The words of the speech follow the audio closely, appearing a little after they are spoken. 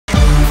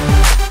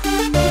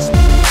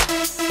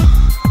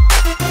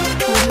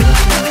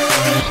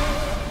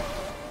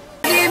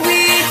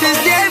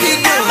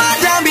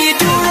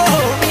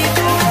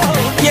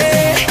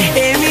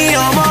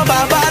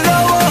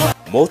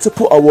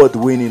multiple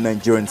award-winning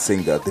Nigerian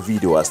singer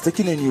Davido has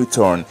taken a new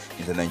turn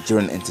in the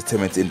Nigerian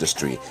entertainment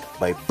industry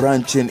by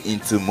branching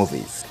into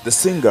movies. The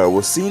singer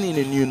was seen in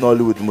a new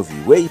Nollywood movie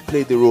where he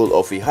played the role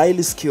of a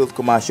highly skilled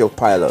commercial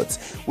pilot,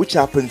 which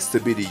happens to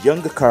be the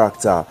younger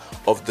character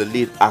of the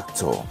lead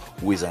actor,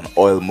 who is an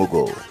oil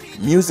mogul.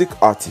 Music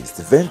artists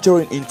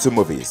venturing into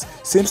movies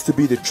seems to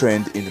be the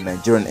trend in the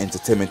Nigerian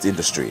entertainment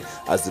industry,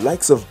 as the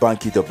likes of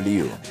Banky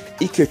W,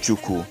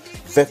 Ikechukwu,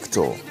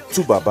 Vector,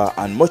 Tubaba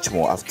and much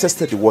more have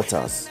tested the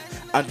waters.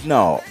 And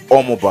now,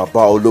 Omo Baba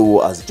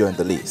Olowo has joined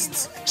the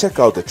list. Check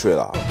out the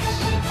trailer.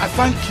 I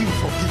thank you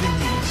for giving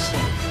me a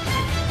song.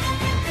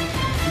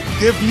 You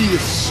gave me a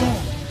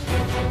song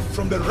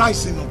from the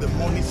rising of the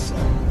morning sun.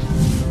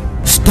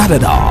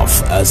 Started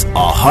off as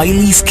a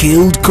highly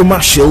skilled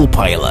commercial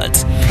pilot.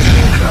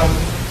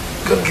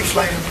 Gonna keep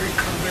flying and break,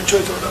 enjoy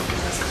all that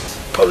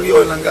business. Probably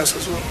oil and gas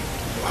as well.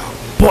 Wow.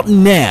 But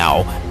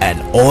now, an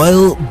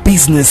oil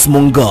business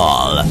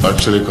Mongol.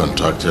 Actually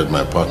contacted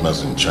my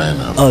partners in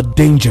China. A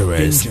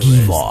dangerous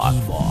giver.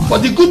 But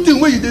the good thing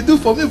what you do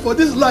for me for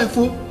this life,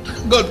 oh,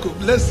 God could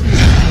bless me.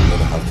 We're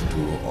gonna have to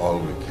do all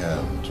we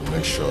can to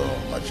make sure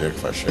Majek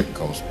Fashek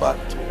comes back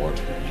to what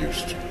he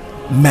used to.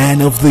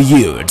 Man of the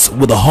youths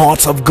with a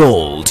heart of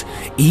gold,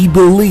 he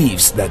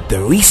believes that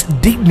there is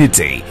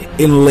dignity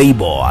in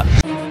labor.